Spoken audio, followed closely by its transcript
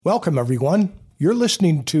Welcome, everyone. You're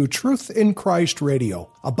listening to Truth in Christ Radio,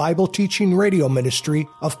 a Bible teaching radio ministry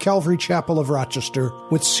of Calvary Chapel of Rochester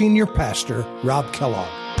with Senior Pastor Rob Kellogg.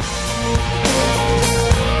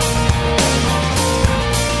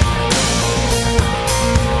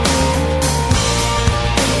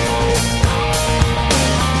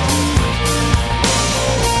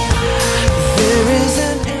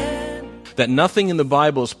 That nothing in the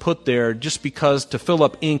Bible is put there just because to fill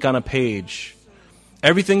up ink on a page.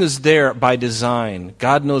 Everything is there by design.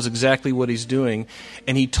 God knows exactly what He's doing,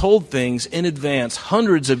 and He told things in advance,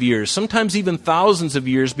 hundreds of years, sometimes even thousands of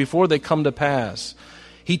years before they come to pass.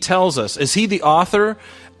 He tells us. Is He the author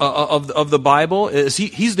of the Bible?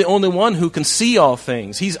 He's the only one who can see all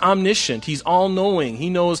things. He's omniscient. He's all-knowing. He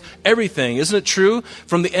knows everything. Isn't it true?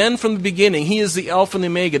 From the end, from the beginning, He is the Alpha and the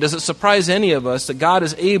Omega. Does it surprise any of us that God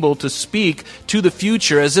is able to speak to the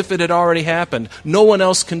future as if it had already happened? No one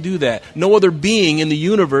else can do that. No other being in the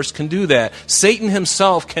universe can do that. Satan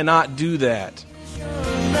himself cannot do that.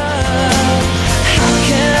 How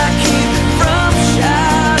can I keep from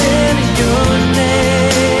shouting your name?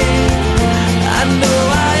 I know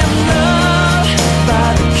I am loved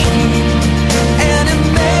by the King, and it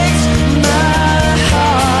makes my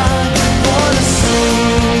heart wanna sing.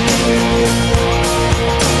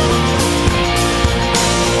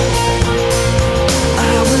 I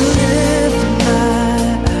will lift my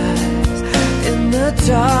eyes in the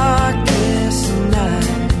darkest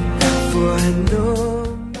night, for I know.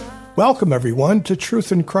 Welcome, everyone, to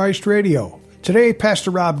Truth in Christ Radio. Today,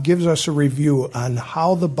 Pastor Rob gives us a review on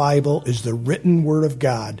how the Bible is the written Word of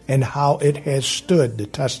God and how it has stood the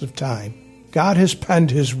test of time. God has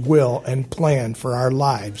penned His will and plan for our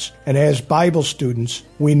lives, and as Bible students,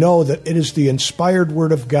 we know that it is the inspired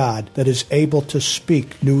Word of God that is able to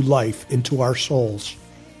speak new life into our souls.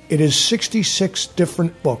 It is 66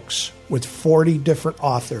 different books with 40 different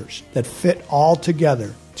authors that fit all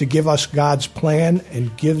together to give us God's plan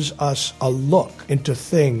and gives us a look into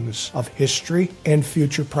things of history and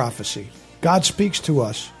future prophecy. God speaks to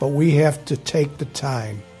us, but we have to take the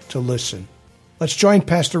time to listen. Let's join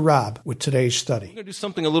Pastor Rob with today's study. I'm going to do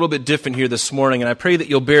something a little bit different here this morning, and I pray that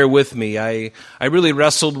you'll bear with me. I really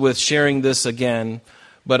wrestled with sharing this again,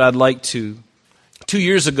 but I'd like to. 2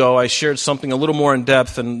 years ago, I shared something a little more in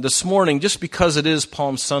depth, and this morning, just because it is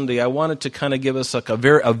Palm Sunday, I wanted to kind of give us like a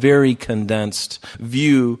very condensed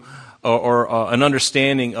view or an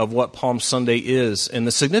understanding of what Palm Sunday is and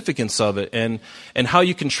the significance of it, and how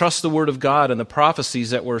you can trust the Word of God and the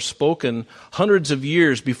prophecies that were spoken hundreds of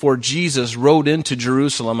years before Jesus rode into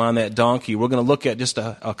Jerusalem on that donkey. We're going to look at just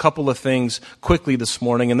a couple of things quickly this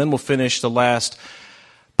morning, and then we'll finish the last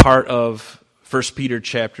part of 1 Peter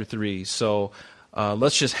chapter 3. So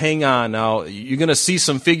let's just hang on. Now, you're going to see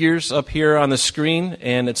some figures up here on the screen,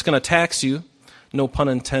 and it's going to tax you. No pun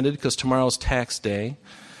intended, because tomorrow's tax day.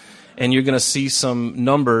 And you're going to see some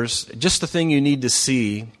numbers, just the thing you need to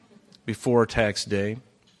see before tax day.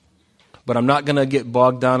 But I'm not going to get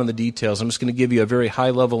bogged down in the details. I'm just going to give you a very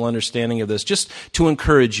high-level understanding of this, just to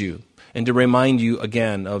encourage you and to remind you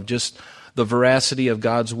again of just the veracity of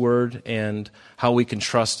God's Word and how we can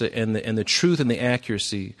trust it and the truth and the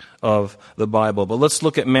accuracy of the Bible. But let's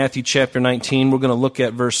look at Matthew chapter 19. We're going to look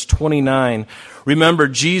at verse 29. Remember,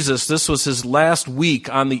 Jesus, this was His last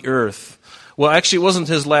week on the earth. Well, actually, it wasn't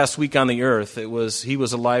His last week on the earth. He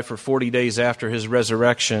was alive for 40 days after His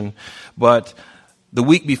resurrection. But the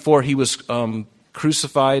week before He was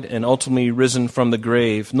crucified and ultimately risen from the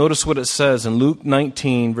grave. Notice what it says in Luke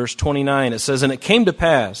 19, verse 29. It says, "And it came to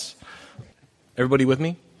pass..." Everybody with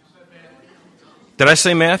me? Did I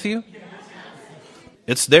say Matthew?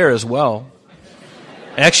 It's there as well.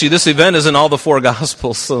 Actually, this event is in all the four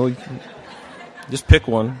Gospels, so you can just pick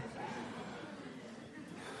one.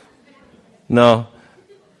 No.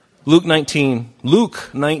 Luke 19. Luke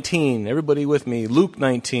 19. Everybody with me? Luke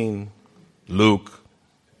 19. Luke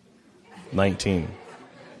 19.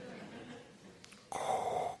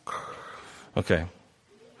 Okay.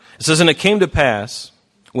 It says, "And it came to pass,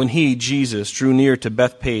 when He, Jesus, drew near to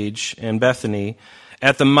Bethpage and Bethany,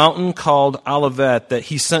 at the mountain called Olivet, that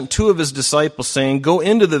He sent two of His disciples, saying, Go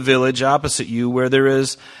into the village opposite you, where there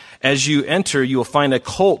is, as you enter, you will find a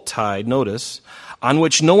colt tied," notice, "on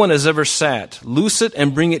which no one has ever sat. Loose it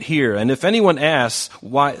and bring it here. And if anyone asks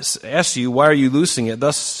you, why are you loosing it?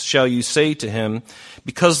 Thus shall you say to him,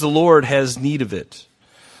 because the Lord has need of it."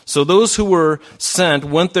 So those who were sent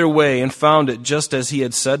went their way and found it just as He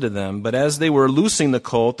had said to them. But as they were loosing the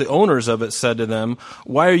colt, the owners of it said to them,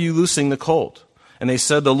 "Why are you loosing the colt?" And they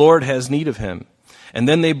said, "The Lord has need of him." And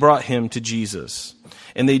then they brought him to Jesus.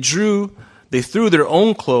 And they drew They threw their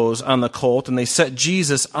own clothes on the colt, and they set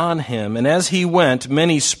Jesus on him. And as he went,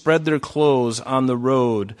 many spread their clothes on the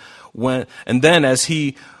road. And then as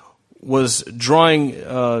he was drawing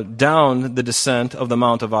down the descent of the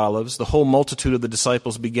Mount of Olives, the whole multitude of the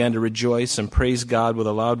disciples began to rejoice and praise God with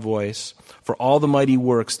a loud voice for all the mighty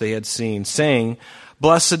works they had seen, saying,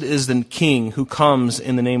 "Blessed is the King who comes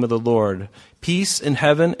in the name of the Lord. Peace in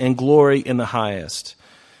heaven and glory in the highest."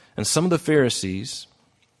 And some of the Pharisees,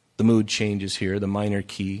 the mood changes here, the minor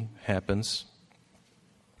key happens.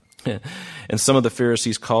 And some of the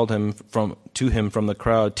Pharisees called to him from the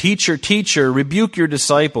crowd, "Teacher, teacher, rebuke your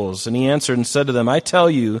disciples." And he answered and said to them, "I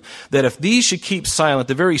tell you that if these should keep silent,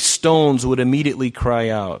 the very stones would immediately cry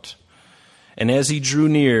out." And as he drew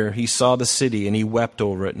near, he saw the city, and he wept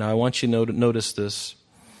over it. Now I want you to notice this,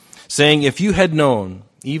 saying, "If you had known,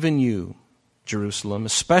 even you, Jerusalem,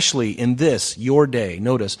 especially in this, your day,"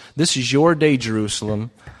 notice, this is your day,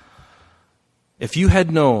 Jerusalem, "if you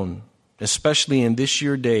had known, especially in this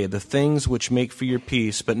your day, the things which make for your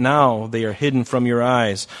peace, but now they are hidden from your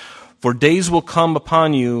eyes. For days will come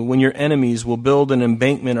upon you when your enemies will build an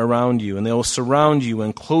embankment around you, and they will surround you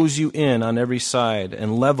and close you in on every side,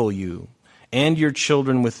 and level you and your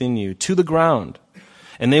children within you to the ground.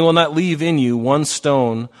 And they will not leave in you one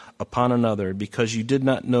stone upon another, because you did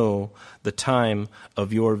not know the time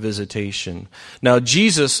of your visitation." Now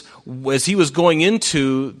Jesus, as he was going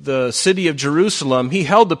into the city of Jerusalem, he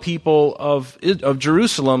held the people of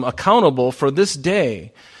Jerusalem accountable for this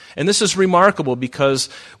day. And this is remarkable because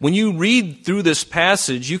when you read through this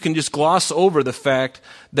passage, you can just gloss over the fact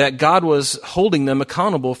that God was holding them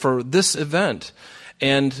accountable for this event.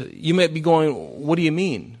 And you might be going, what do you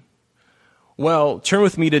mean? Well, turn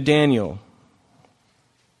with me to Daniel.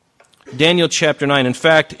 Daniel chapter 9. In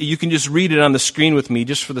fact, you can just read it on the screen with me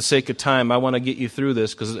just for the sake of time. I want to get you through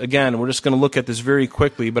this because, again, we're just going to look at this very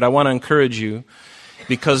quickly, but I want to encourage you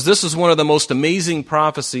because this is one of the most amazing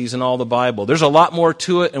prophecies in all the Bible. There's a lot more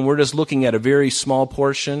to it, and we're just looking at a very small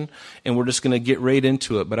portion, and we're just going to get right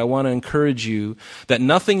into it. But I want to encourage you that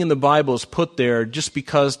nothing in the Bible is put there just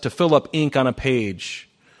because to fill up ink on a page.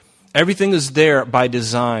 Everything is there by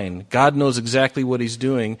design. God knows exactly what he's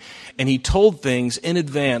doing, and he told things in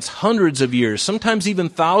advance, hundreds of years, sometimes even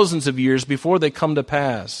thousands of years before they come to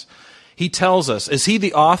pass. He tells us. Is he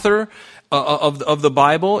the author of the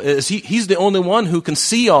Bible? He's the only one who can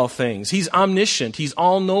see all things. He's omniscient. He's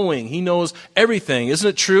all-knowing. He knows everything. Isn't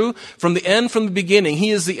it true? From the end, from the beginning,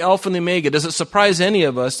 he is the Alpha and the Omega. Does it surprise any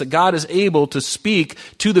of us that God is able to speak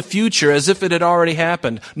to the future as if it had already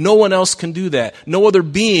happened? No one else can do that. No other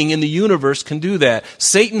being in the universe can do that.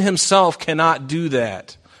 Satan himself cannot do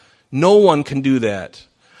that. No one can do that.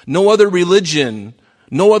 No other religion,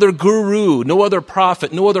 no other guru, no other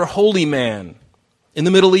prophet, no other holy man in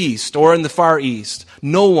the Middle East or in the Far East.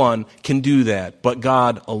 No one can do that but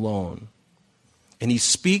God alone. And he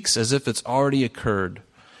speaks as if it's already occurred.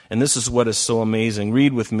 And this is what is so amazing.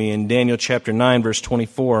 Read with me in Daniel chapter 9, verse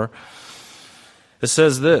 24. It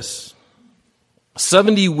says this,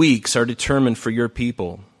 70 weeks are determined for your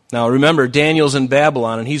people. Now remember, Daniel's in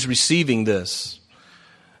Babylon and he's receiving this.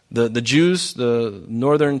 The Jews, the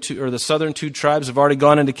the southern two tribes have already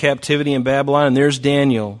gone into captivity in Babylon, and there's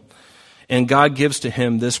Daniel. And God gives to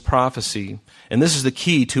him this prophecy. And this is the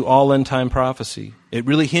key to all end-time prophecy. It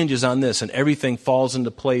really hinges on this, and everything falls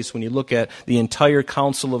into place when you look at the entire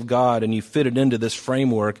counsel of God and you fit it into this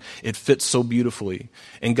framework. It fits so beautifully.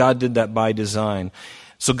 And God did that by design.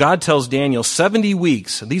 So God tells Daniel 70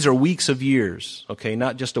 weeks. These are weeks of years, okay?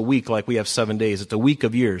 Not just a week like we have 7 days. It's a week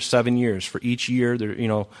of years, 7 years. For each year,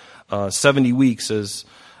 70 weeks is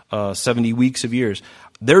 70 weeks of years.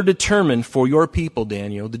 They're determined for your people,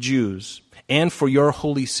 Daniel, the Jews, and for your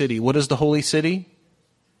holy city. What is the holy city?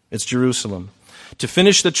 It's Jerusalem. To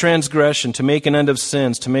finish the transgression, to make an end of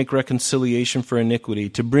sins, to make reconciliation for iniquity,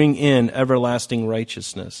 to bring in everlasting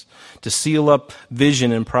righteousness, to seal up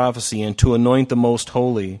vision and prophecy, and to anoint the most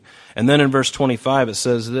holy. And then in verse 25 it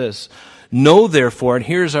says this, know therefore, and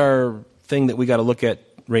here's our thing that we got to look at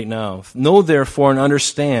right now. Know therefore and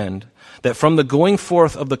understand that from the going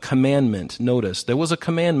forth of the commandment, notice, there was a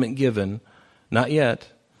commandment given, not yet.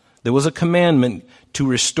 There was a commandment to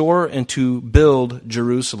restore and to build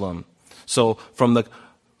Jerusalem. So from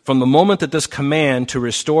the moment that this command to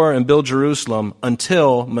restore and build Jerusalem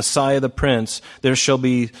until Messiah the Prince, there shall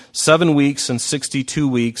be 7 weeks and 62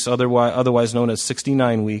 weeks, otherwise known as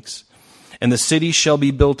 69 weeks. And the city shall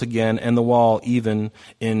be built again, and the wall even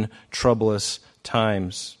in troublous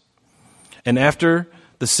times. And after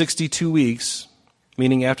the 62 weeks,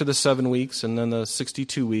 meaning after the 7 weeks and then the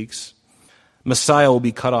 62 weeks, Messiah will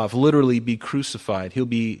be cut off, literally be crucified. He'll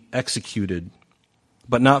be executed.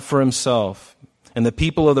 but not for himself. And the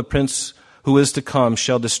people of the prince who is to come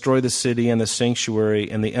shall destroy the city and the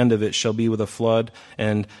sanctuary, and the end of it shall be with a flood,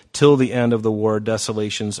 and till the end of the war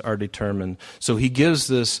desolations are determined. So he gives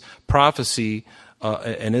this prophecy,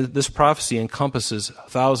 and this prophecy encompasses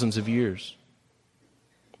thousands of years.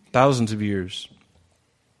 Thousands of years.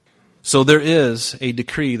 So there is a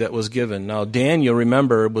decree that was given. Now Daniel,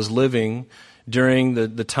 remember, was living during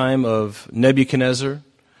the time of Nebuchadnezzar,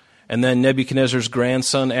 and then Nebuchadnezzar's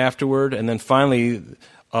grandson afterward, and then finally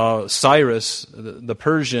Cyrus, the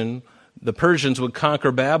Persians would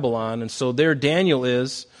conquer Babylon, and so there Daniel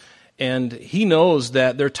is, and he knows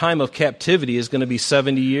that their time of captivity is going to be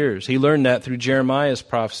 70 years. He learned that through Jeremiah's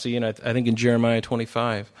prophecy, and I think in Jeremiah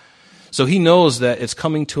 25. So he knows that it's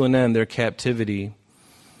coming to an end, their captivity.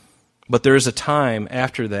 But there is a time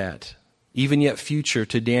after that, even yet future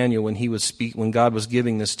to Daniel when God was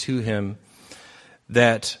giving this to him,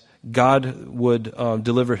 that God would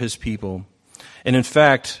deliver his people. And in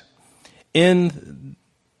fact, in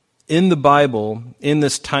the Bible, in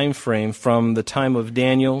this time frame from the time of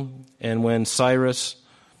Daniel and when Cyrus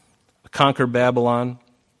conquered Babylon,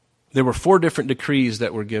 there were 4 different decrees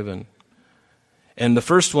that were given. And the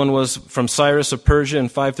first one was from Cyrus of Persia in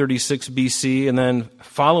 536 BC, and then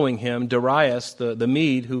following him, Darius, the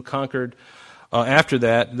Mede, who conquered after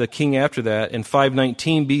that, the king after that, in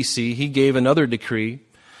 519 BC, he gave another decree.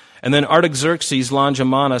 And then Artaxerxes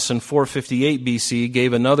Longimanus in 458 BC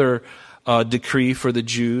gave another decree for the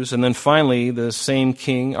Jews. And then finally, the same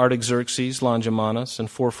king, Artaxerxes Longimanus, in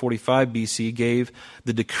 445 BC gave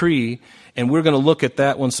the decree. And we're going to look at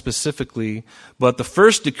that one specifically. But the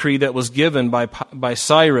first decree that was given by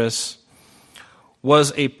Cyrus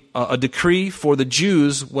was a decree for the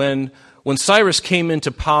Jews when Cyrus came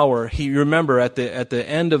into power. He, remember, at the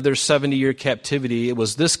end of their 70-year captivity, it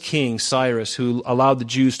was this king, Cyrus, who allowed the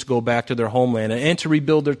Jews to go back to their homeland and to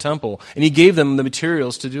rebuild their temple. And he gave them the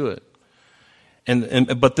materials to do it.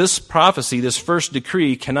 But this prophecy, this first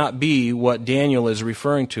decree, cannot be what Daniel is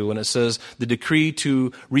referring to when it says the decree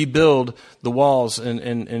to rebuild the walls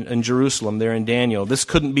in Jerusalem there in Daniel. This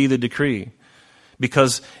couldn't be the decree.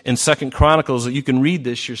 Because in 2 Chronicles, you can read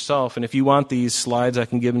this yourself, and if you want these slides, I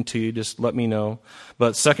can give them to you, just let me know.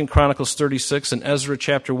 But 2 Chronicles 36 and Ezra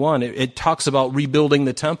chapter 1, it talks about rebuilding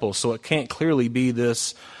the temple, so it can't clearly be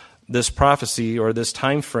this prophecy or this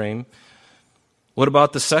time frame. What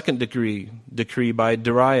about the second decree by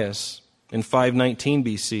Darius in 519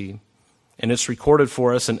 BC? And it's recorded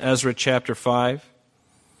for us in Ezra chapter 5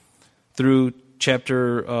 through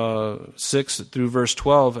chapter 6 through verse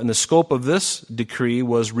 12, and the scope of this decree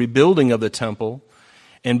was rebuilding of the temple,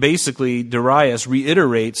 and basically Darius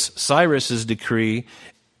reiterates Cyrus's decree,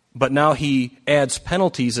 but now he adds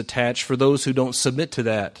penalties attached for those who don't submit to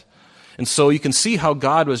that. And so you can see how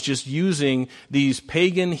God was just using these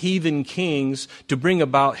pagan, heathen kings to bring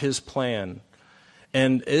about his plan.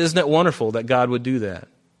 And isn't it wonderful that God would do that?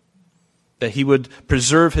 That he would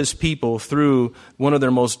preserve his people through one of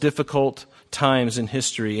their most difficult times in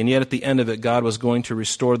history, and yet at the end of it, God was going to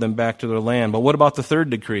restore them back to their land. But what about the third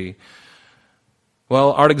decree?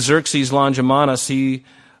 Well, Artaxerxes Longimanus, he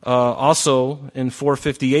also in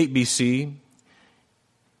 458 BC,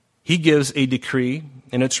 he gives a decree,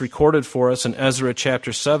 and it's recorded for us in Ezra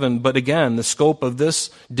chapter 7. But again, the scope of this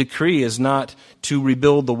decree is not to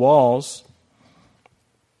rebuild the walls.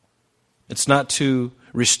 It's not to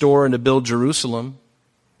restore and to build Jerusalem.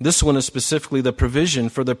 This one is specifically the provision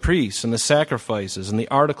for the priests and the sacrifices and the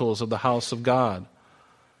articles of the house of God.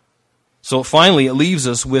 So finally, it leaves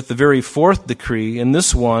us with the very fourth decree, and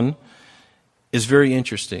this one is very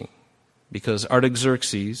interesting because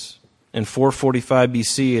Artaxerxes in 445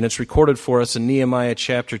 BC, and it's recorded for us in Nehemiah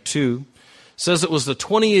chapter 2, says it was the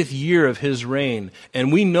 20th year of his reign,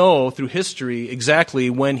 and we know through history exactly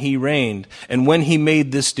when he reigned and when he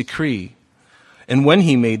made this decree. And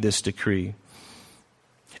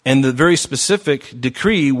the very specific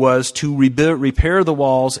decree was to repair the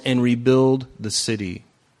walls and rebuild the city.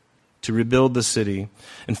 To rebuild the city.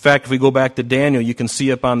 In fact, if we go back to Daniel, you can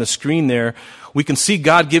see up on the screen there, we can see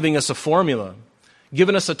God giving us a formula,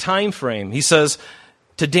 giving us a time frame. He says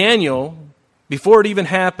to Daniel, before it even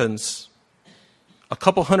happens, a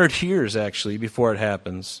couple hundred years actually before it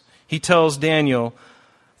happens, he tells Daniel,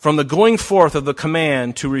 from the going forth of the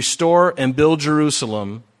command to restore and build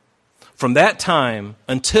Jerusalem, from that time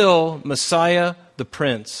until Messiah the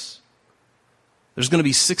Prince, there's going to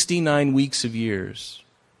be 69 weeks of years.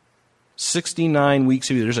 69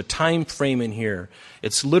 weeks of years. There's a time frame in here.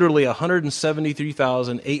 It's literally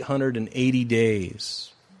 173,880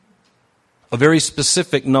 days. A very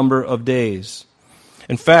specific number of days.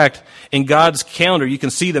 In fact, in God's calendar, you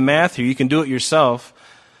can see the math here. You can do it yourself.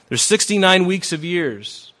 There's 69 weeks of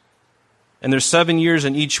years, and there's 7 years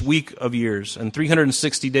in each week of years, and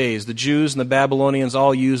 360 days. The Jews and the Babylonians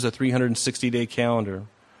all use a 360-day calendar.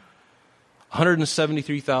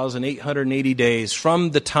 173,880 days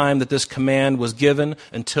from the time that this command was given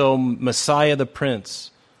until Messiah the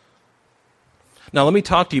Prince. Now let me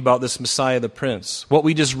talk to you about this Messiah the Prince. What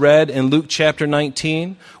we just read in Luke chapter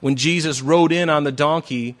 19, when Jesus rode in on the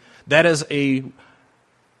donkey, that is the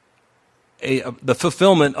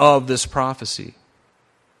fulfillment of this prophecy.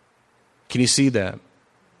 Can you see that?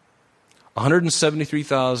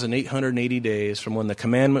 173,880 days from when the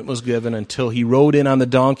commandment was given until he rode in on the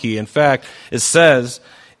donkey. In fact, it says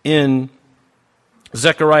in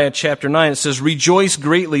Zechariah chapter 9, it says, "Rejoice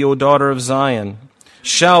greatly, O daughter of Zion.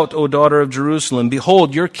 Shout, O daughter of Jerusalem.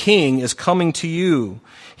 Behold, your king is coming to you.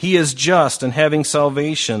 He is just and having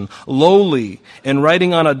salvation, lowly and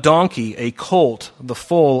riding on a donkey, a colt, the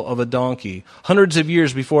foal of a donkey." Hundreds of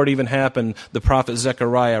years before it even happened, the prophet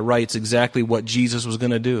Zechariah writes exactly what Jesus was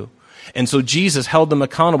going to do. And so Jesus held them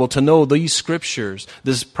accountable to know these scriptures,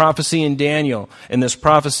 this prophecy in Daniel and this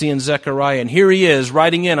prophecy in Zechariah. And here he is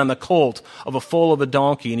riding in on the colt of a foal of a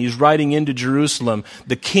donkey, and he's riding into Jerusalem,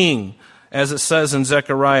 the king, as it says in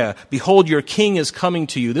Zechariah, "Behold, your king is coming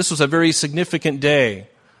to you." This was a very significant day.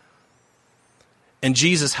 And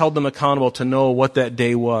Jesus held them accountable to know what that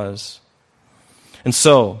day was. And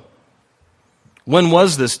so, when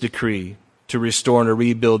was this decree to restore and to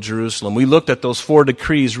rebuild Jerusalem? We looked at those 4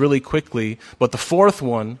 decrees really quickly, but the 4th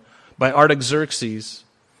one, by Artaxerxes,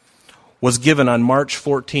 was given on March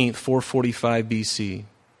 14th, 445 BC.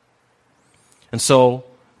 And so,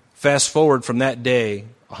 fast forward from that day,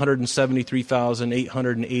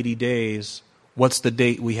 173,880 days, what's the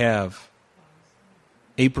date we have?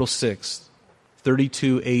 April 6th,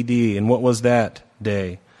 32 AD. And what was that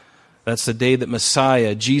day? That's the day that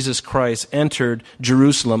Messiah, Jesus Christ, entered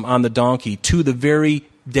Jerusalem on the donkey, to the very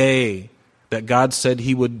day that God said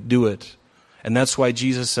he would do it. And that's why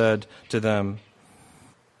Jesus said to them,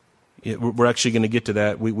 we're actually going to get to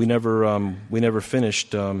that. We never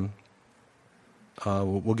finished. We'll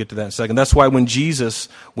get to that in a second. That's why when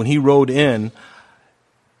he rode in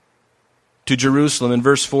to Jerusalem, in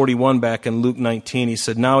verse 41 back in Luke 19, he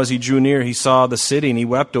said, "Now as he drew near, he saw the city, and he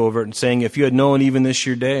wept over it, and saying, if you had known even this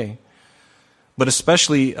your day, but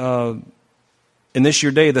especially in this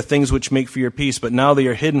your day, the things which make for your peace, but now they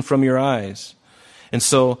are hidden from your eyes." And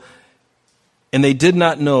they did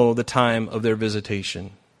not know the time of their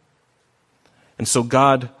visitation. And so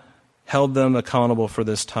God held them accountable for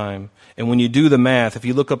this time. And when you do the math, if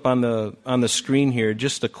you look up on the screen here,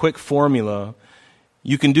 just a quick formula,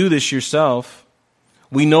 you can do this yourself.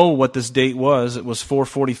 We know what this date was. It was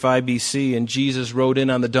 445 BC, and Jesus rode in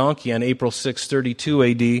on the donkey on April 6, 32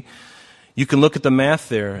 AD. You can look at the math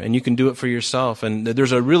there, and you can do it for yourself. And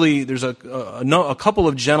there's a couple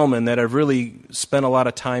of gentlemen that have really spent a lot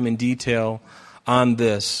of time in detail on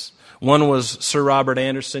this. One was Sir Robert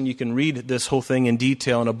Anderson. You can read this whole thing in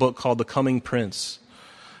detail in a book called The Coming Prince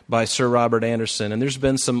by Sir Robert Anderson. And there's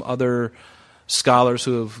been some other scholars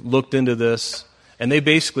who have looked into this, and they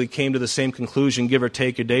basically came to the same conclusion, give or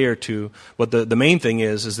take a day or two. But the main thing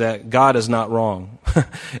is that God is not wrong.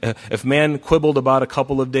 If man quibbled about a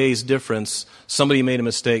couple of days difference, somebody made a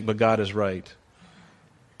mistake, but God is right.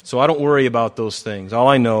 So I don't worry about those things. All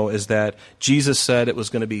I know is that Jesus said it was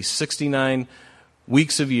going to be 69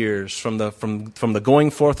 weeks of years from the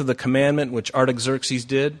going forth of the commandment, which Artaxerxes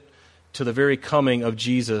did, to the very coming of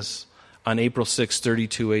Jesus on April 6,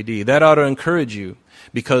 32 AD. That ought to encourage you,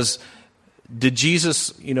 because did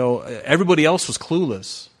Jesus, everybody else was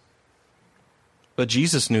clueless. But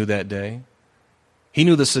Jesus knew that day. He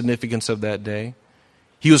knew the significance of that day.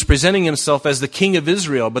 He was presenting himself as the king of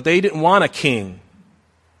Israel, but they didn't want a king.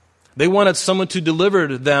 They wanted someone to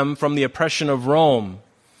deliver them from the oppression of Rome.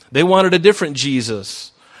 They wanted a different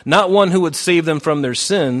Jesus, not one who would save them from their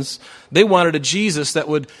sins. They wanted a Jesus that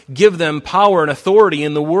would give them power and authority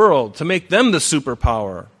in the world, to make them the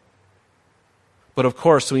superpower. But of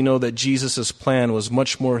course, we know that Jesus' plan was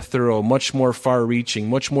much more thorough, much more far-reaching,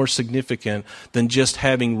 much more significant than just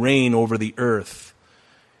having reign over the earth.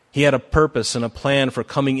 He had a purpose and a plan for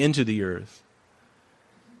coming into the earth.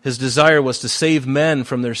 His desire was to save men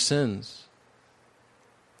from their sins.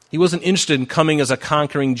 He wasn't interested in coming as a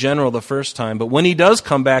conquering general the first time, but when he does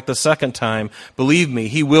come back the second time, believe me,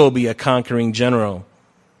 he will be a conquering general.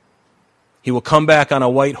 He will come back on a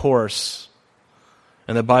white horse,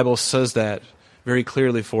 and the Bible says that very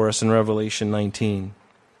clearly for us in Revelation 19.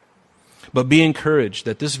 But be encouraged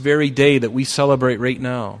that this very day that we celebrate right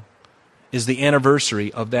now is the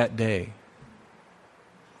anniversary of that day,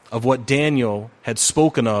 of what Daniel had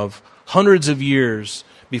spoken of hundreds of years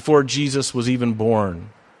before Jesus was even born.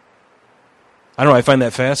 I don't know, I find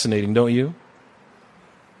that fascinating, don't you?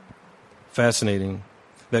 Fascinating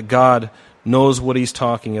that God knows what he's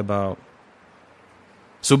talking about.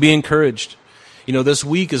 So be encouraged. You know, this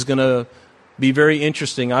week is going to be very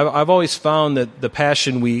interesting. I've always found that the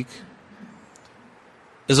Passion Week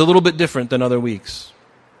is a little bit different than other weeks.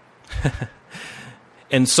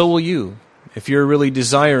 And so will you. If you're really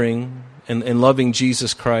desiring and loving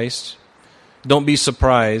Jesus Christ, don't be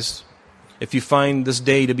surprised if you find this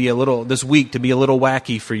week to be a little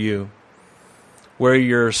wacky for you, where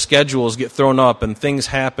your schedules get thrown up and things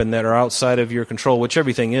happen that are outside of your control, which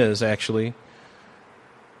everything is, actually.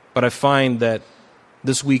 But I find that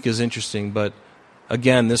this week is interesting. But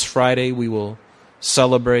again, this Friday we will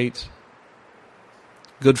celebrate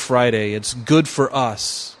Good Friday. It's good for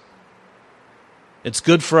us. It's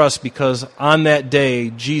good for us because on that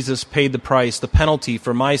day, Jesus paid the price, the penalty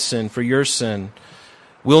for my sin, for your sin.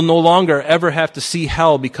 We'll no longer ever have to see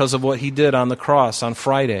hell because of what he did on the cross on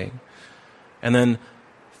Friday. And then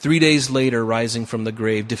 3 days later, rising from the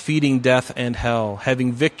grave, defeating death and hell,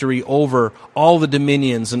 having victory over all the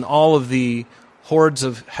dominions and all of the hordes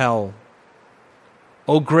of hell.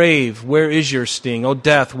 O grave, where is your sting? O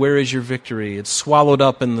death, where is your victory? It's swallowed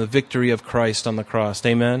up in the victory of Christ on the cross.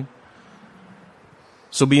 Amen?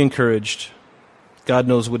 So be encouraged. God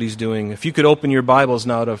knows what he's doing. If you could open your Bibles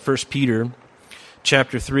now to 1 Peter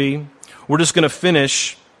chapter 3. We're just going to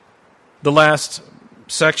finish the last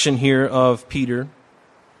section here of Peter.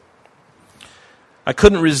 I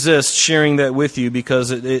couldn't resist sharing that with you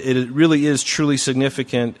because it really is truly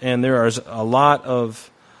significant, and there's a lot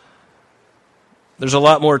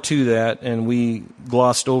more to that, and we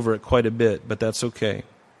glossed over it quite a bit, but that's okay.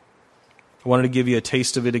 I wanted to give you a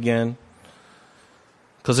taste of it again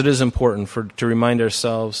because it is important to remind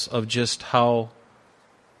ourselves of just how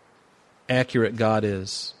accurate God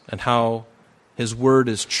is and how his word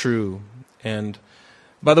is true. And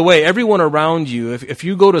by the way, everyone around you, if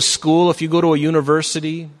you go to school, if you go to a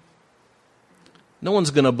university, no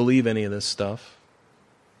one's going to believe any of this stuff.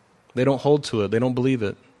 They don't hold to it. They don't believe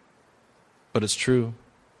it. But it's true.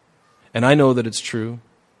 And I know that it's true.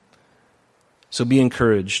 So be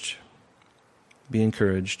encouraged. Be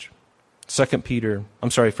encouraged. 1 Peter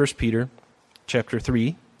chapter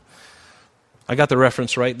 3. I got the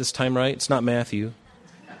reference right this time, right? It's not Matthew.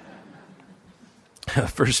 1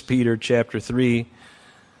 Peter chapter 3.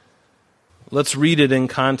 Let's read it in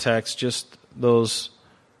context, just those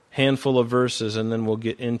handful of verses, and then we'll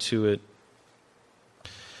get into it.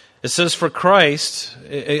 It says, for Christ,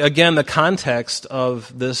 again, the context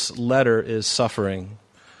of this letter is suffering.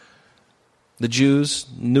 The Jews,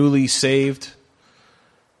 newly saved,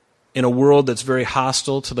 in a world that's very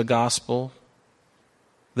hostile to the gospel.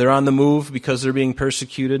 They're on the move because they're being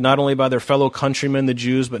persecuted, not only by their fellow countrymen, the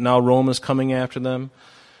Jews, but now Rome is coming after them.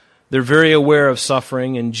 They're very aware of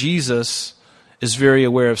suffering, and Jesus is very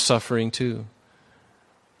aware of suffering too.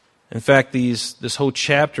 In fact, this whole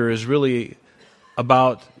chapter is really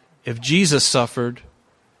about if Jesus suffered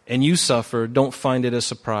and you suffered, don't find it a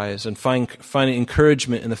surprise, and find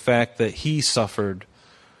encouragement in the fact that he suffered.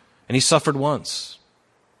 And he suffered once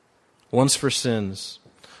for sins.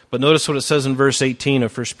 But notice what it says in verse 18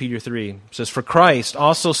 of 1 Peter 3. It says, for Christ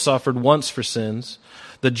also suffered once for sins,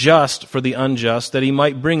 the just for the unjust, that he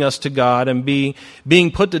might bring us to God, and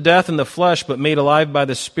being put to death in the flesh, but made alive by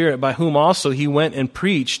the Spirit, by whom also he went and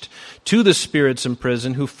preached to the spirits in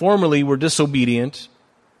prison, who formerly were disobedient,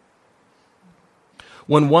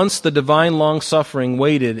 when once the divine long-suffering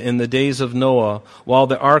waited in the days of Noah, while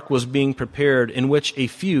the ark was being prepared, in which a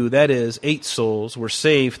few, that is, 8 souls, were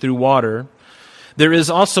saved through water. There is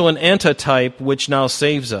also an antitype which now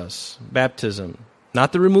saves us, baptism.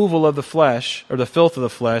 Not the removal of the flesh, or the filth of the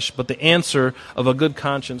flesh, but the answer of a good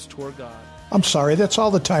conscience toward God. I'm sorry, that's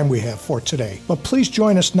all the time we have for today. But please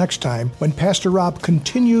join us next time when Pastor Rob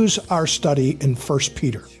continues our study in 1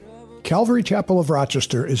 Peter. Calvary Chapel of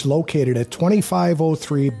Rochester is located at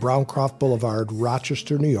 2503 Browncroft Boulevard,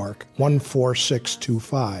 Rochester, New York,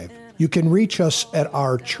 14625. You can reach us at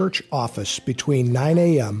our church office between 9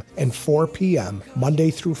 a.m. and 4 p.m. Monday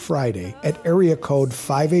through Friday at area code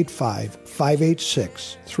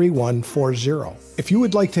 585-586-3140. If you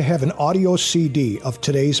would like to have an audio CD of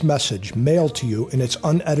today's message mailed to you in its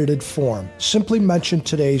unedited form, simply mention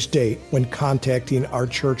today's date when contacting our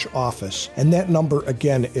church office, and that number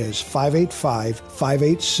again is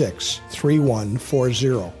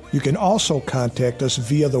 585-586-3140. You can also contact us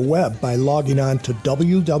via the web by logging on to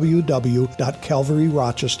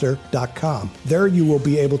www.calvaryrochester.com. There you will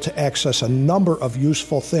be able to access a number of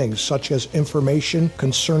useful things such as information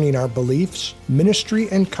concerning our beliefs, ministry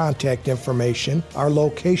and contact information, our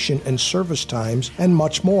location and service times, and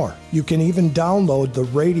much more. You can even download the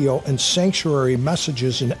radio and sanctuary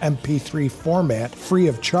messages in MP3 format free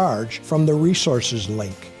of charge from the resources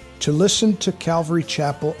link. To listen to Calvary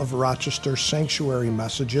Chapel of Rochester Sanctuary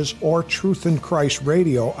messages or Truth in Christ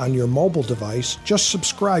Radio on your mobile device, just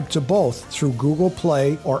subscribe to both through Google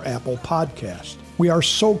Play or Apple Podcast. We are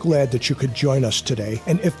so glad that you could join us today,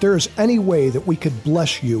 and if there is any way that we could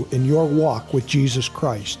bless you in your walk with Jesus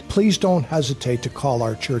Christ, please don't hesitate to call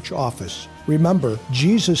our church office. Remember,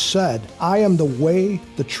 Jesus said, "I am the way,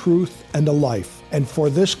 the truth, and the life, and for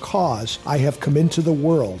this cause I have come into the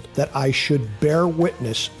world, that I should bear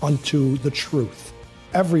witness unto the truth.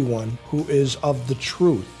 Everyone who is of the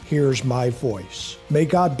truth hears my voice." May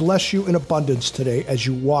God bless you in abundance today as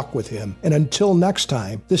you walk with Him. And until next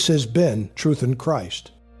time, this has been Truth in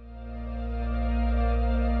Christ.